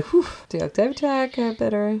 I'm like, whew, attack,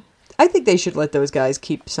 better. I think they should let those guys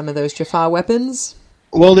keep some of those Jaffa weapons.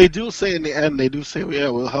 Well, they do say in the end, yeah,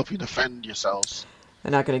 we'll help you defend yourselves.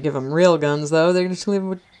 They're not going to give them real guns, though. They're just leaving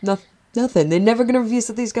with nothing. They're never going to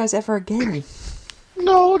visit these guys ever again.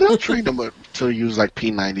 No, they'll train them to use, like,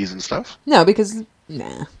 P90s and stuff. No, because,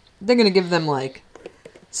 they're going to give them, like,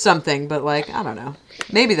 something, but, like, I don't know.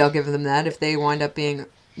 Maybe they'll give them that if they wind up being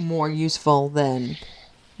more useful than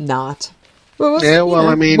not. Well,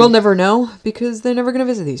 I mean... We'll never know, because they're never going to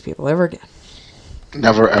visit these people ever again.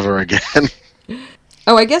 Never, ever again.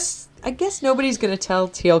 Oh, I guess nobody's going to tell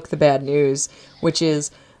Teal'c the bad news, which is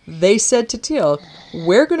they said to Teal'c,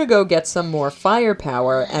 we're going to go get some more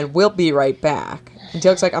firepower, and we'll be right back. And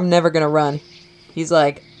Teal'c's like, I'm never going to run. He's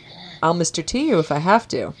like, I'll Mr. T you if I have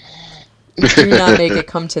to. Do not make it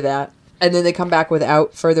come to that. And then they come back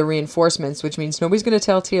without further reinforcements, which means nobody's going to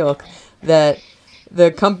tell Teal'c that the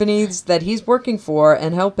companies that he's working for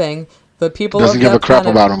and helping, the people doesn't give a crap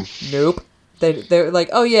about him. Nope. They're like,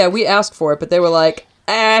 oh yeah, we asked for it, but they were like,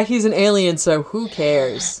 he's an alien, so who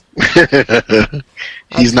cares?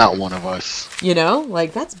 He's not one of us. You know?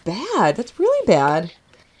 Like, that's bad. That's really bad.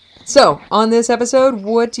 So, on this episode,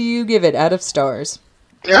 what do you give it out of stars?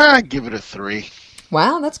 Yeah, I give it a 3.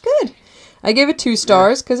 Wow, that's good. I gave it 2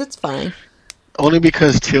 stars, because it's fine. Only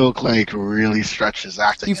because Teal'c, like, really stretched his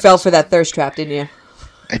acting. You fell for that thirst trap, didn't you?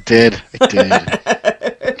 I did.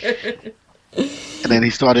 And then he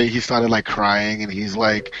started like crying, and he's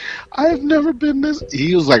like, I've never been this.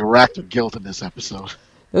 He was like racked with guilt in this episode.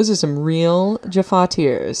 Those are some real Jaffa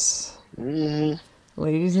tears. Mm-hmm.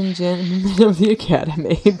 Ladies and gentlemen of the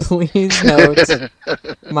Academy, please note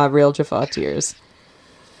my real Jaffa tears.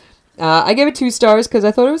 I gave it 2 stars because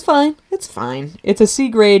I thought it was fine. It's fine. It's a C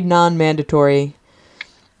grade, non-mandatory.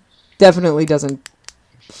 Definitely doesn't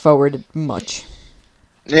forward much.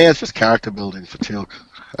 Yeah, it's just character building for Teal'c.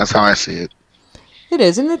 That's how I see it. It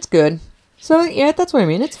is, and it's good. So, yeah, that's what I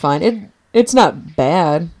mean. It's fine. It's not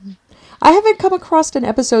bad. I haven't come across an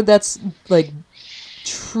episode that's, like,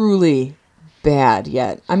 truly bad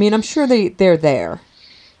yet. I mean, I'm sure they're there.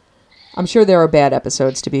 I'm sure there are bad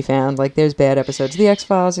episodes to be found. Like, there's bad episodes of The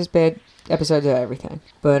X-Files, there's bad episodes of everything.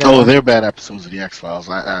 But they're bad episodes of The X-Files.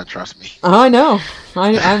 Trust me. I know.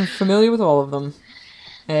 I'm familiar with all of them.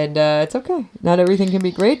 And it's okay. Not everything can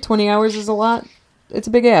be great. 20 hours is a lot. It's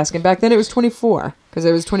a big ask. And back then it was 24. Because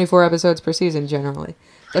it was 24 episodes per season, generally.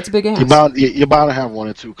 That's a big ask. You're bound to have one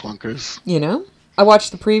or two clunkers. You know? I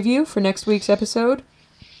watched the preview for next week's episode.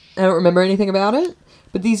 I don't remember anything about it.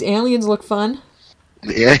 But these aliens look fun.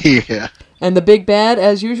 Yeah. And the big bad,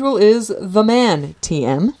 as usual, is the man,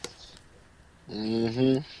 TM.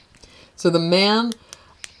 Mm-hmm. So the man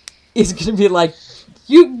is going to be like,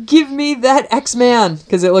 you give me that X-Man.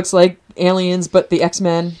 Because it looks like aliens, but the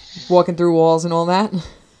X-Men walking through walls and all that.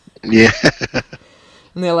 Yeah.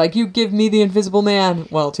 And they're like, you give me the Invisible Man.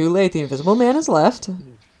 Well, too late. The Invisible Man has left.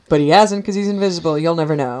 But he hasn't because he's invisible. You'll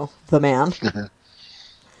never know. The man.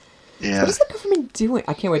 Yeah. So what is the government doing?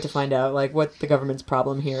 I can't wait to find out, like, what the government's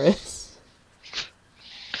problem here is.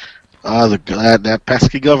 That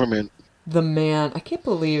pesky government. The man. I can't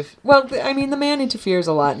believe... Well, I mean, the man interferes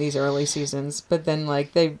a lot in these early seasons. But then,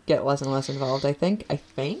 like, they get less and less involved, I think. But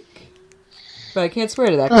I can't swear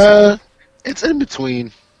to that. It's in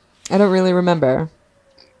between. I don't really remember.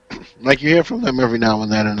 Like, you hear from them every now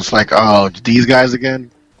and then, and it's like, oh, these guys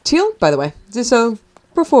again? Teal'c, by the way, so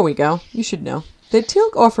before we go, you should know that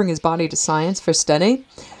Teal'c offering his body to science for study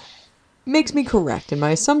makes me correct in my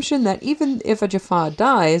assumption that even if a Jaffa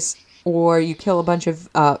dies, or you kill a bunch of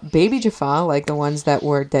baby Jaffa, like the ones that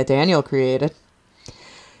Daniel created,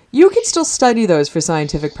 you can still study those for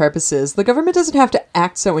scientific purposes. The government doesn't have to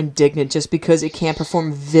act so indignant just because it can't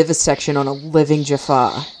perform vivisection on a living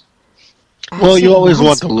Jaffa. Well, you always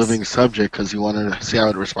want the living subject because you want to see how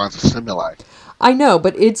it responds to stimuli. I know,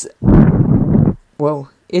 but it's... Whoa.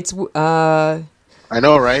 It's, I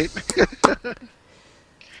know, right?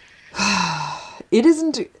 It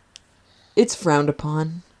isn't... It's frowned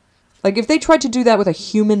upon. Like, if they tried to do that with a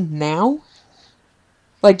human now,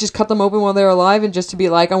 like, just cut them open while they're alive and just to be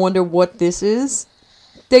like, I wonder what this is,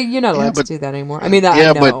 you're not allowed to do that anymore. I mean,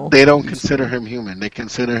 I know. But they don't consider him human. They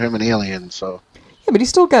consider him an alien, so... Yeah, but he's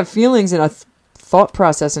still got feelings and a thought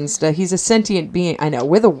process and stuff. He's a sentient being. I know,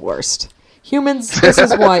 we're the worst. Humans, this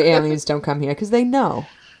is why aliens don't come here, because they know.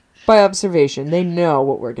 By observation, they know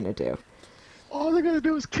what we're going to do. All they're going to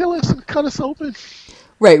do is kill us and cut us open.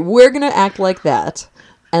 Right, we're going to act like that.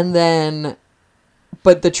 And then,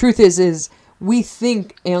 but the truth is we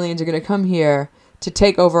think aliens are going to come here to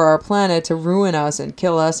take over our planet, to ruin us and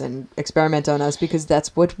kill us and experiment on us, because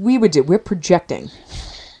that's what we would do. We're projecting.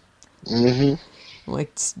 Mm-hmm.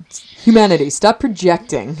 Like, humanity, stop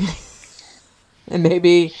projecting. And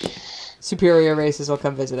maybe superior races will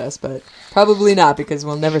come visit us, but probably not, because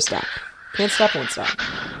we'll never stop. Can't stop, won't stop.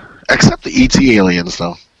 Except the E.T. aliens,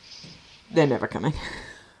 though. They're never coming.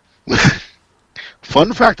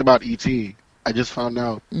 Fun fact about E.T., I just found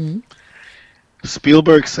out. Mm-hmm.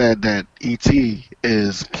 Spielberg said that E.T.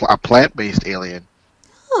 is a plant-based alien.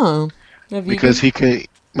 Oh. Because he could...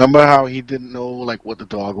 Remember how he didn't know, like, what the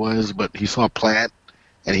dog was, but he saw a plant,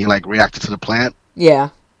 and he, like, reacted to the plant?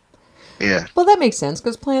 Yeah. Yeah. Well, that makes sense,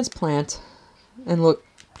 because plants plant and look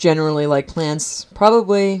generally like plants.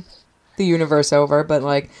 Probably the universe over, but,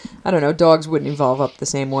 like, I don't know, dogs wouldn't evolve up the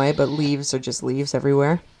same way, but leaves are just leaves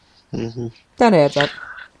everywhere. Mm-hmm. That adds up.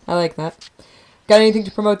 I like that. Got anything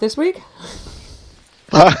to promote this week?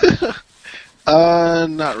 Not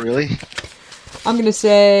really. I'm going to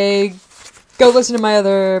say... Go listen to my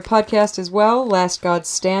other podcast as well, Last God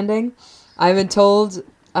Standing. I haven't told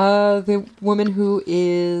the woman who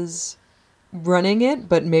is running it,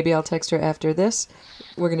 but maybe I'll text her after this.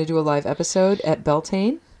 We're going to do a live episode at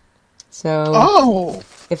Beltane. So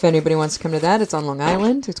if anybody wants to come to that, it's on Long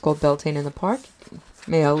Island. It's called Beltane in the Park.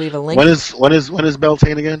 Maybe I'll leave a link. When is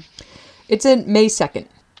Beltane again? It's in May 2nd.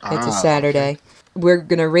 It's a Saturday. Okay. We're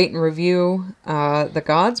going to rate and review the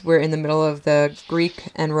gods. We're in the middle of the Greek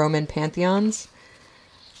and Roman pantheons.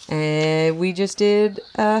 And we just did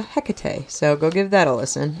Hecate. So go give that a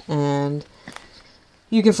listen. And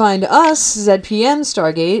you can find us, ZPM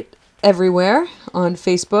Stargate, everywhere on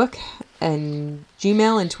Facebook and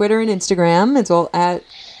Gmail and Twitter and Instagram. It's all at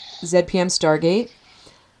ZPM Stargate.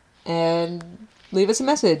 And leave us a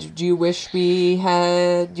message. Do you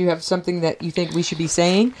have something that you think we should be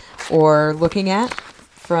saying or looking at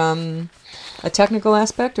from a technical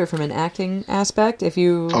aspect or from an acting aspect? If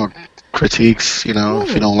you critiques,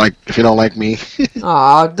 if you don't like me.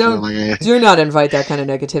 Aw, do not invite that kind of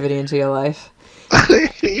negativity into your life.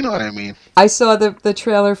 You know what I mean. I saw the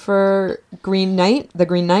trailer for The Green Knight.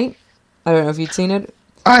 I don't know if you'd seen it.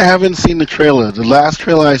 I haven't seen the trailer. The last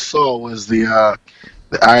trailer I saw was the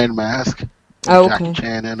Iron Mask. with Oh, Jackie okay.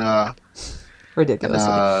 Chan and Ridiculous.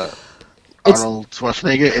 It's Arnold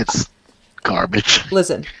Schwarzenegger. It's garbage.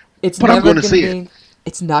 Listen. It's But I'm never going to gonna see it. be.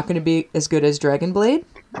 It's not gonna be as good as Dragon Blade,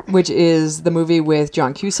 which is the movie with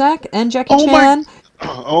John Cusack and Jackie Oh my, Chan.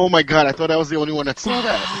 oh my God! I thought I was the only one that saw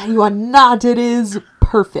that. You are not. It is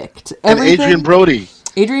perfect. And Adrian Everything. Brody.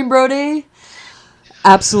 Adrian Brody,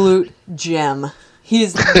 absolute gem. He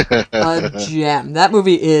is a gem. That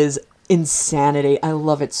movie is insanity. I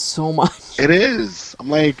love it so much. It is. I'm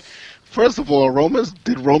like, first of all,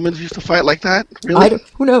 did Romans used to fight like that? Really?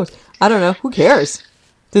 Who knows? I don't know. Who cares?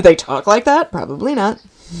 Did they talk like that? Probably not.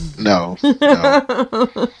 No,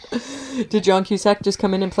 no. Did John Cusack just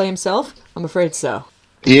come in and play himself? I'm afraid so.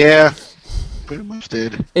 Yeah, pretty much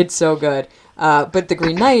did. It's so good. But the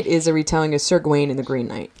Green Knight is a retelling of Sir Gawain in the Green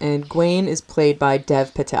Knight. And Gawain is played by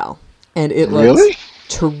Dev Patel. And it looks Really?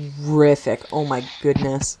 terrific. Oh my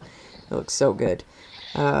goodness. It looks so good.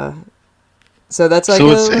 So that's like So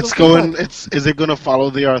a it's little going. feedback. Is it going to follow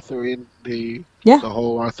the Arthurian Yeah. the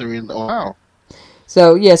whole Arthurian? Oh wow.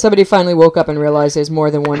 So yeah, somebody finally woke up and realized there's more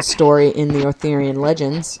than one story in the Arthurian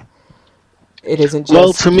legends. It isn't just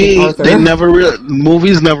Well, to King me, Arthur. they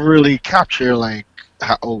movies never really capture like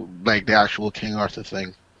like the actual King Arthur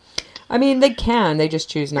thing. I mean, they can. They just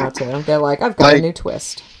choose not to. They're like, I've got a Like new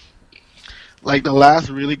twist. like the last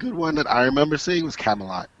really good one that I remember seeing was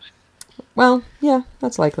Camelot. Well, yeah,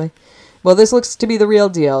 that's likely. Well, this looks to be the real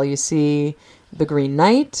deal. You see the Green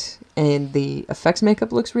Knight, and the effects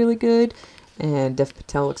makeup looks really good, and Dev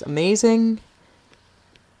Patel looks amazing.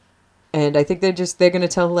 And I think they're going to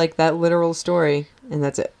tell like that literal story, and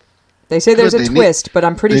that's it. They say there's a twist, but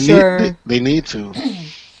I'm pretty sure they need to.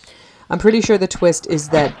 I'm pretty sure the twist is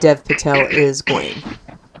that Dev Patel is Gawain.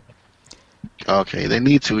 Okay, they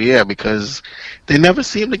need to, yeah, because they never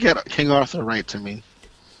seem to get King Arthur right to me.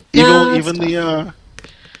 No, Even it's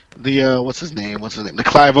the what's his name? The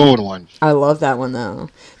Clive Owen one. I love that one though.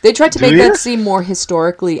 They tried to Do make you? that seem more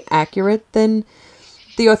historically accurate than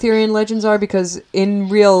the Arthurian legends are, because in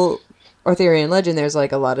real Arthurian legend there's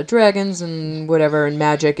like a lot of dragons and whatever and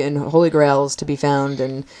magic and holy grails to be found,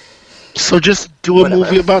 and So just do a Whatever.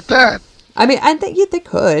 movie about that. I mean, I think they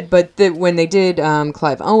could, but when they did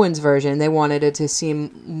Clive Owen's version, they wanted it to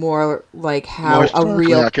seem more like More how a historically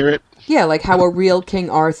real accurate. Yeah, like how a real King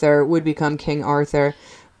Arthur would become King Arthur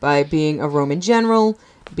by being a Roman general,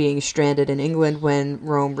 being stranded in England when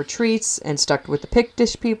Rome retreats, and stuck with the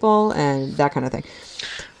Pictish people, and that kind of thing.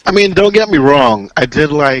 I mean, don't get me wrong. I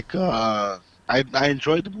did like. I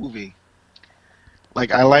enjoyed the movie.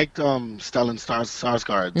 Like I liked Stellan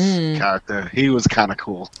Skarsgård's character. He was kind of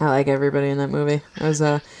cool. I like everybody in that movie. I was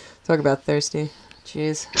talk about thirsty.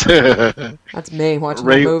 Jeez, that's me watching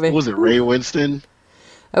Ray, that movie. what was it Ray Winston?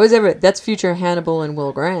 That's future Hannibal and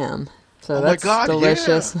Will Graham. So Oh my that's God,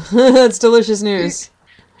 delicious. That's delicious news.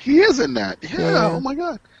 He is in that. Yeah. Yeah. Oh my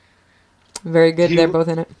God. Very good. He- They're both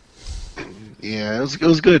in it. Yeah, it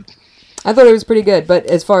was good. I thought it was pretty good, but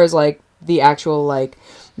as far as like the actual like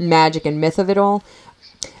magic and myth of it all,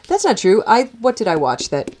 that's not true. What did I watch?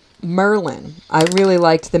 That Merlin. I really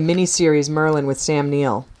liked the miniseries Merlin with Sam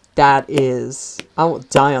Neill. That is, I will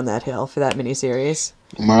die on that hill for that miniseries.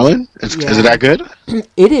 Marlon, is it that good?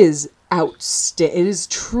 It is It is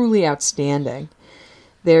truly outstanding.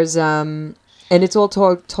 There's and it's all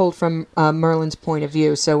told from Merlin's point of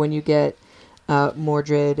view. So when you get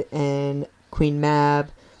Mordred and Queen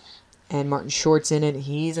Mab and Martin Short's in it,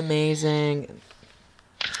 he's amazing.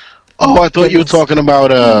 Oh, I thought you were Goodness. talking about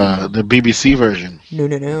the BBC version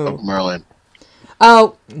No. of Merlin.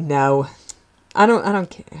 Oh no, I don't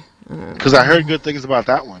care. Because I heard good things about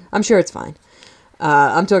that one. I'm sure it's fine.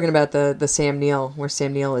 I'm talking about the Sam Neill, where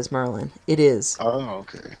Sam Neill is Merlin. It is Oh,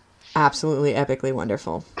 okay. absolutely epically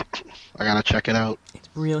wonderful. I gotta check it out. It's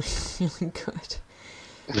really, really good.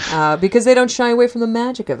 Because they don't shy away from the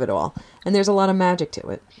magic of it all. And there's a lot of magic to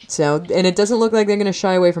it. So, and it doesn't look like they're going to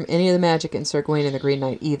shy away from any of the magic in Sir Gawain and the Green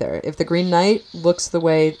Knight either. If the Green Knight looks the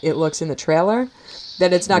way it looks in the trailer,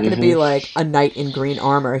 then it's not going to be like a knight in green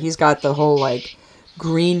armor. He's got the whole like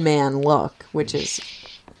green man look, which is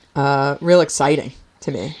real exciting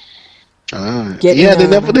to me.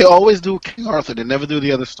 They always do King Arthur. They never do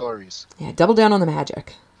the other stories. Yeah, double down on the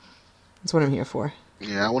magic. That's what I'm here for.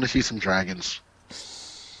 Yeah, I want to see some dragons.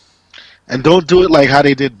 And don't do it like how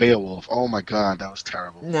they did Beowulf. Oh my God, that was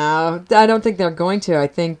terrible. No, I don't think they're going to. I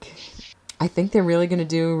think they're really going to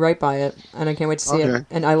do right by it, and I can't wait to see it.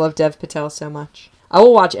 And I love Dev Patel so much. I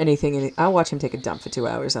will watch anything. I'll watch him take a dump for 2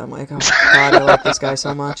 hours. And I'm like, oh my God, I like this guy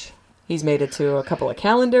so much. He's made it to a couple of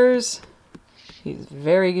calendars. He's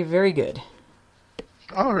very, very good.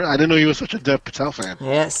 Oh, I didn't know you were such a Dev Patel fan.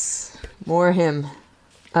 Yes, more him.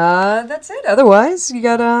 That's it. Otherwise, you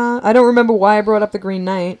got, I don't remember why I brought up the Green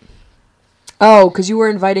Knight. Oh, because you were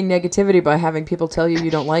inviting negativity by having people tell you they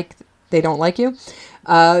don't like you.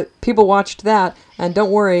 People watched that, and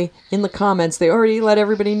don't worry, in the comments, they already let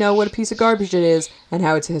everybody know what a piece of garbage it is, and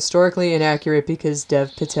how it's historically inaccurate because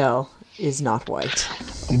Dev Patel is not white.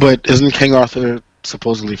 But isn't King Arthur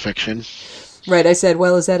supposedly fiction? Right, I said,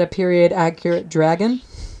 well, is that a period accurate dragon?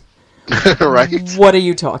 Right? What are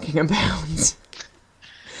you talking about?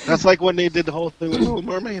 That's like when they did the whole thing with Little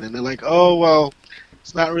Mermaid, and they're like, oh, well,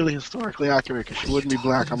 it's not really historically accurate because she wouldn't be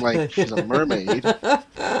black. I'm like, she's a mermaid.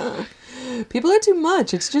 People are too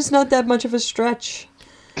much. It's just not that much of a stretch.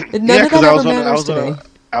 None Yeah, of because that ever matters to me.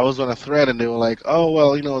 I was on a thread, and they were like, oh,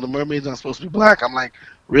 well, the mermaid's not supposed to be black. I'm like,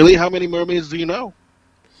 really? How many mermaids do you know?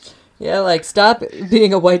 Yeah, like, stop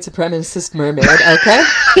being a white supremacist mermaid, okay?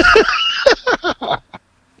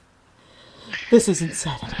 This is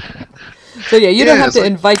insanity. So yeah, you don't have to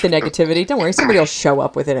invite the negativity. Don't worry, somebody will show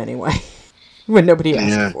up with it anyway. When nobody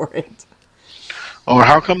asks for it. Or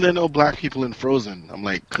how come there are no black people in Frozen? I'm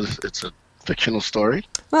like, because it's a fictional story?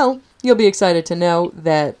 Well, you'll be excited to know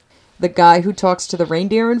that the guy who talks to the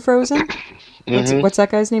reindeer in Frozen, what's that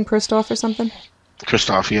guy's name, Kristoff or something?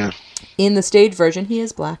 Kristoff, yeah. In the stage version, he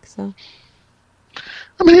is black, so...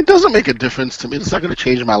 I mean, it doesn't make a difference to me. It's not going to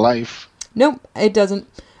change my life. Nope, it doesn't.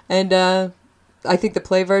 And I think the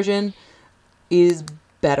play version is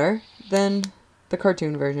better than the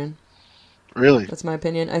cartoon version. Really? That's my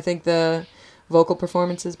opinion. I think the vocal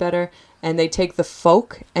performance is better, and they take the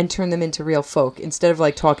folk and turn them into real folk. Instead of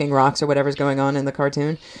like talking rocks or whatever's going on in the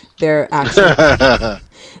cartoon, they're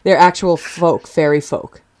actual folk, fairy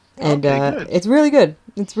folk. And it's really good.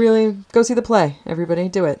 It's really... Go see the play, everybody.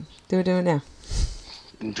 Do it. Do it now.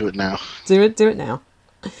 Do it now. Do it now.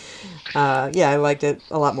 Yeah, I liked it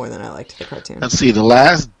a lot more than I liked the cartoon. Let's see. The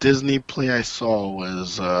last Disney play I saw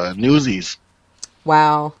was Newsies.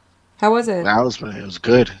 Wow. How was it? It was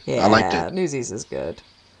good. Yeah, I liked it. Newsies is good.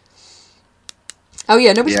 Oh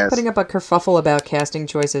yeah, nobody's putting up a kerfuffle about casting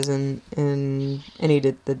choices in any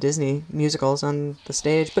of the Disney musicals on the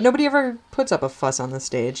stage, but nobody ever puts up a fuss on the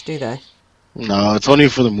stage, do they? No, it's only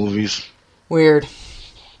for the movies. Weird.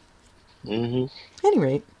 Mm-hmm. At any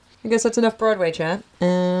rate, I guess that's enough Broadway chat,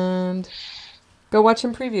 and go watch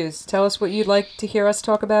some previews. Tell us what you'd like to hear us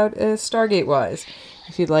talk about Stargate-wise.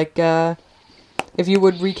 If you'd like, if you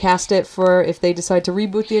would recast it for if they decide to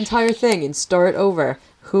reboot the entire thing and start over,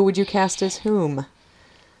 who would you cast as whom?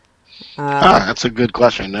 That's a good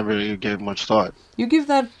question. Never gave much thought. You give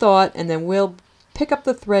that thought, and then we'll pick up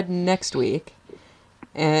the thread next week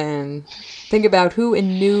and think about who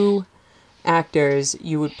in new actors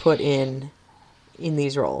you would put in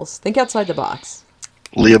these roles. Think outside the box.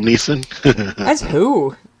 Liam Neeson? As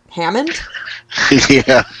who? Hammond?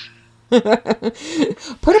 Yeah.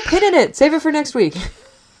 Put a pin in it. Save it for next week.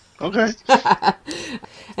 Okay.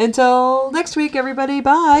 Until next week, everybody.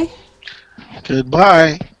 Bye.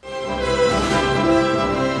 Goodbye.